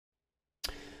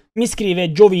Mi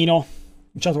scrive Giovino,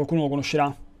 in chat qualcuno lo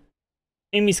conoscerà,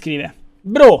 e mi scrive: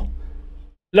 bro,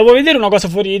 lo vuoi vedere una cosa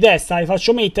fuori di testa? Vi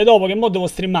faccio mettere dopo che mo devo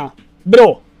streamare.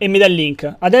 Bro, e mi dà il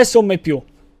link. Adesso non mai più.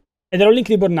 Ed era un link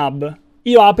di Pornhub.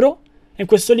 Io apro e in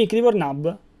questo link di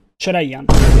Pornhub c'era Ian.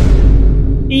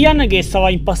 Ian che stava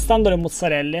impastando le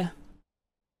mozzarelle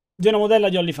di una modella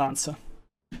di OnlyFans.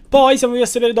 Poi siamo venuti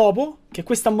a sapere dopo che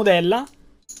questa modella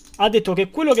ha detto che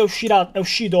quello che è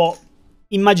uscito,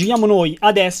 immaginiamo noi,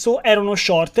 adesso era uno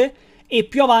short e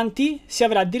più avanti si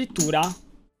avrà addirittura...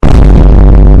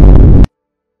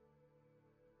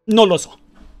 Non lo so.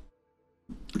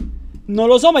 Non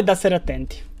lo so, ma è da stare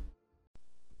attenti.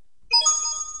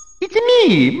 It's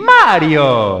me,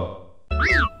 Mario!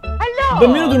 Hello!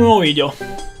 Benvenuti in un nuovo video.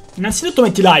 Innanzitutto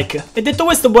metti like. E detto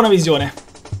questo, buona visione.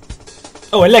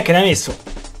 Oh, è lei che l'hai messo.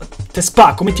 Te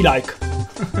spacco, metti like.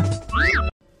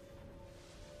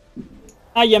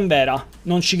 IAN vera,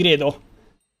 non ci credo.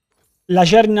 La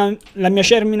mia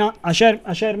cermina...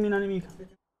 Acermina nemica.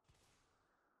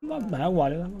 Vabbè, è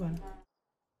uguale, va bene.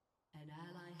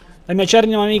 La mia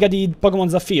cermina amica di Pokémon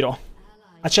Zaffiro.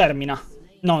 Acermina.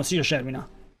 No, non si dice Cermina.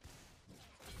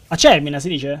 Acermina si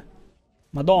dice?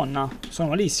 Madonna, sono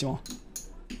malissimo.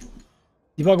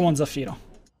 Di Pokémon Zaffiro.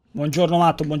 Buongiorno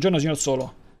Matto, buongiorno signor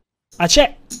Solo.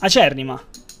 Acernima.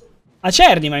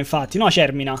 Acernima infatti, no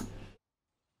Acermina.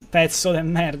 Pezzo de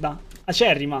merda.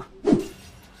 Acerrima.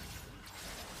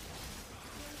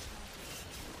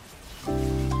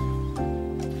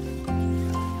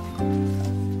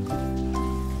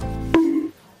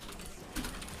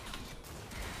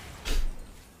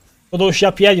 Potevo uscire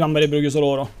a piedi ma mi avrebbero chiuso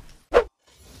loro.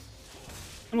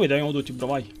 E noi abbiamo tutti, bro,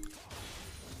 vai.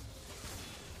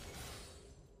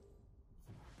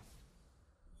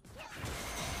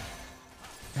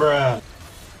 Bruh.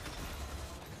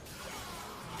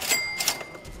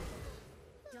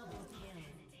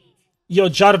 Io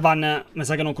Jarvan mi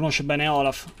sa che non conosce bene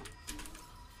Olaf.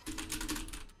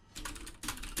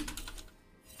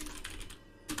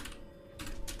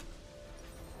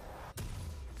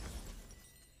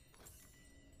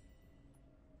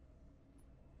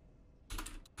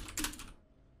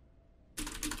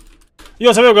 Io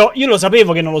lo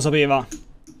sapevo che non lo sapeva.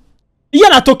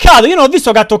 Ian ha toccato, io non ho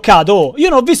visto che ha toccato. Io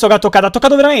non ho visto che ha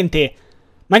toccato veramente.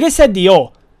 Ma che sei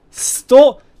Dio?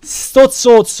 Sto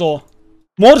zozzo.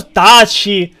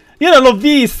 Mortacci. Io non l'ho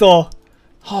visto.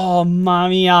 Oh, mamma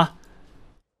mia.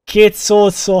 Che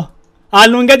zozzo. Ha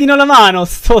allungatino la mano,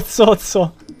 sto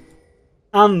zozzo.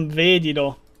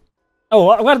 Vedilo.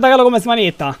 Oh, guarda come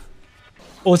smanetta.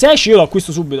 Oh, se esci io lo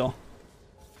acquisto subito.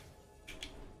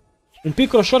 Un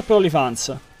piccolo short per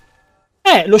OnlyFans.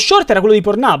 Lo short era quello di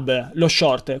Pornhub. Lo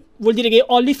short. Vuol dire che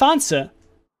OnlyFans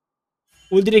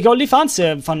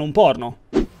fanno un porno.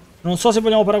 Non so se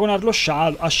vogliamo paragonarlo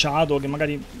a Shadow, che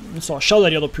magari... Non so, Shadow è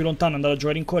arrivato più lontano, è andato a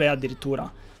giocare in Corea addirittura.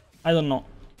 I don't know.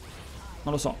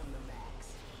 Non lo so.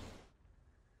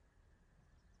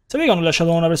 Sapevi che hanno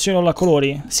lasciato una versione a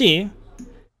colori? Sì?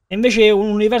 E invece un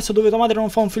universo dove tua madre non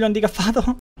fa un figlio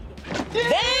handicappato?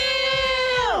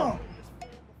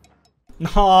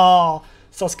 No,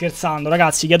 sto scherzando,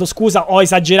 ragazzi. Chiedo scusa, ho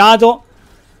esagerato.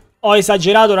 Ho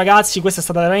esagerato, ragazzi. Questa è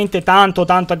stata veramente tanto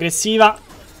aggressiva.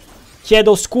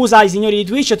 Chiedo scusa ai signori di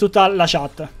Twitch e tutta la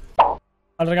chat.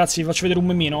 Allora, ragazzi, vi faccio vedere un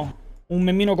memmino. Un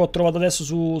memmino che ho trovato adesso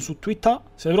su Twitter.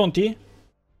 Siete pronti?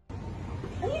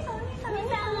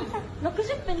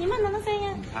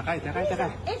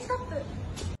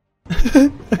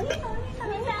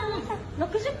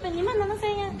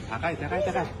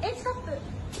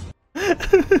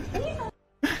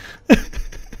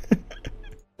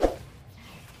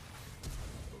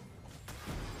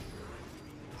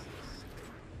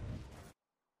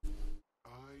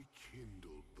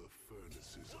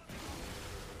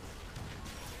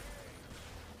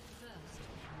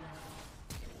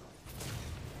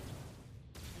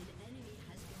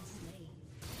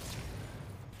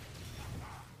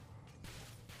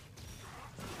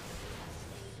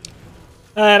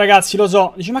 Ragazzi, lo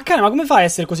so. Dici, ma cane, ma come fai a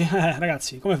essere così?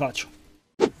 Ragazzi, come faccio?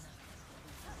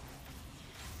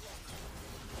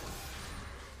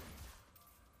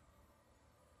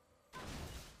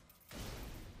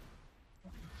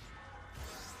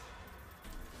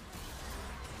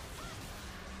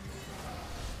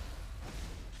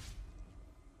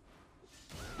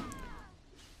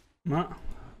 Ma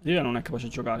Diventa non è capace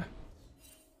di giocare.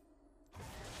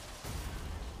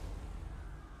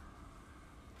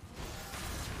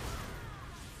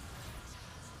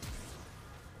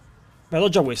 Vedo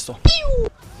già questo.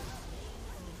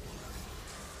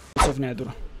 Of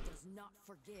Nature.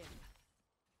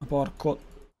 Porco.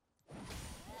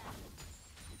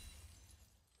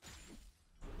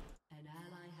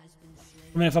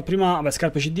 Me ne fa prima, vabbè,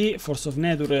 scarpe CD, Force of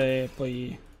Nature e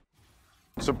poi...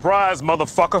 Surprise,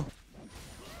 motherfucker!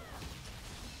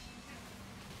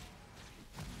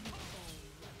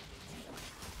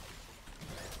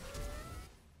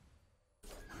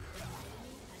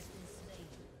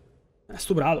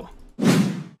 Stuprato.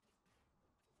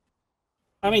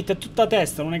 Veramente è tutta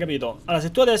testa, non hai capito. Allora,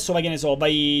 se tu adesso vai, che ne so,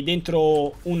 vai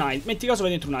dentro un iceberg. Metti caso vai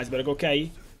dentro un iceberg, ok?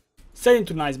 Stai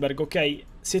dentro un iceberg, ok?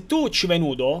 Se tu ci vai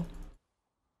nudo,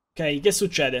 ok, che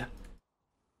succede?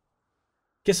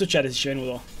 Che succede se ci vai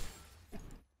nudo?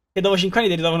 Che dopo 5 anni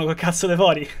ti ritrovano col cazzo dei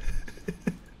fori.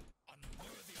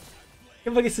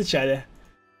 E poi che succede?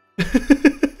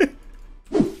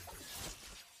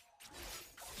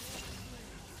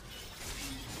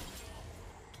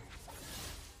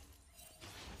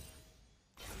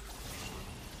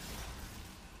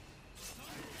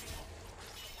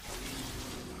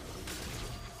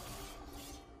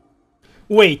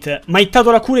 Wait, ma hai hittato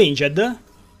la Q-Ranged?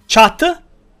 Chat?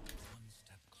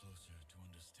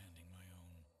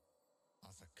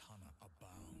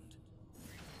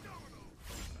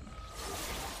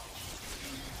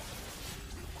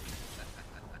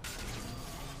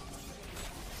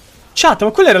 Chat,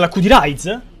 ma quella era la Q di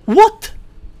Rise? What?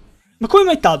 Ma come mi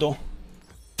hai hittato?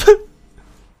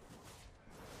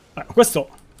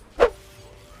 Questo...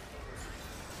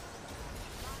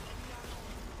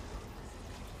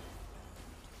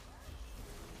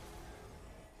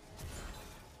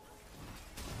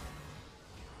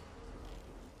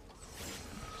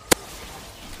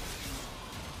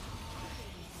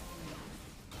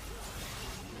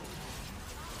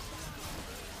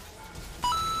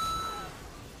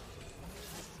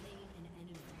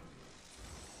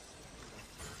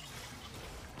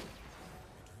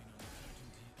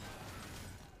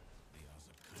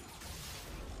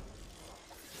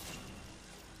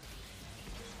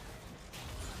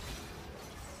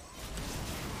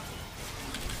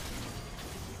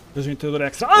 Ho preso un interrotore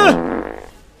extra. Ah!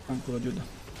 Ancora Giuda.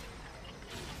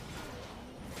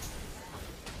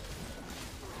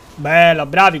 Bella,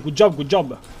 bravi, good job, good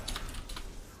job.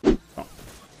 No.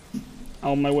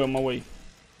 On my way, on my way.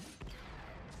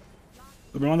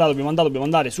 Dobbiamo andare, dobbiamo andare, dobbiamo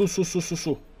andare. Su, su, su, su,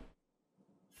 su.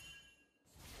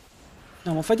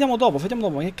 No, ma fatiamo dopo, fatiamo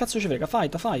dopo. Ma che cazzo ci frega?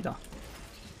 Fighta, fighta.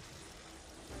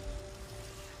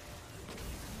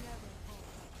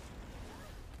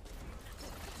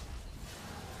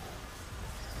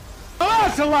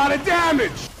 That's a lot of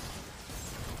damage!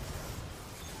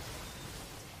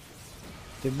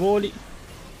 Che voli.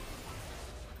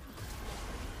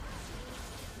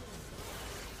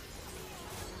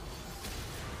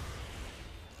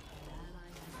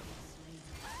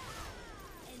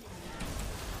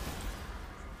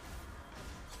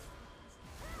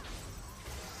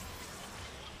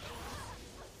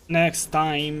 Next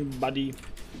time, buddy.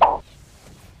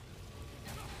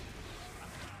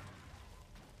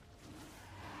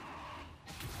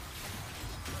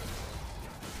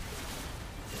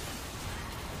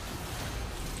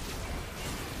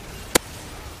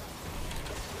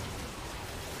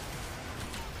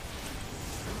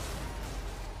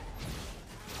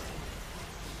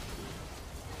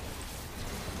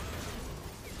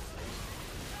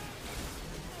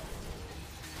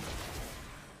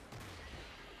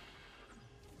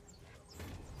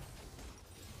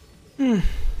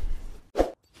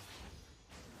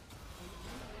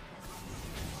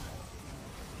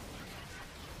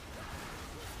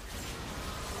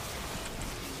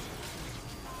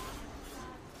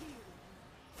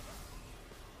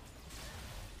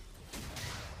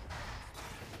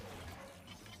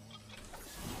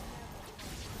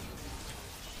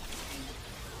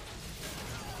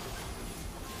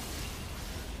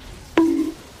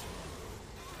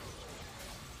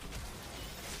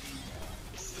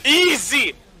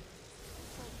 Easy!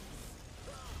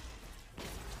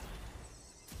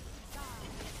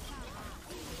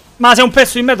 Ma sei un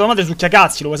pezzo di merda, madre succhia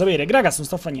cazzi, lo vuoi sapere? Gragas non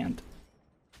sta a fa niente.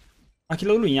 Ha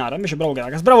killato lui ignara, invece bravo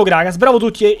Gragas, bravo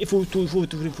tutti i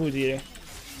fruti.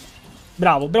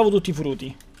 Bravo, bravo tutti i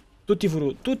fruti. Tutti i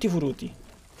fruti.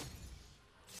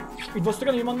 Il vostro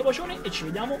cane vi mando bacione e ci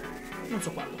vediamo non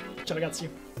so quando. Ciao ragazzi.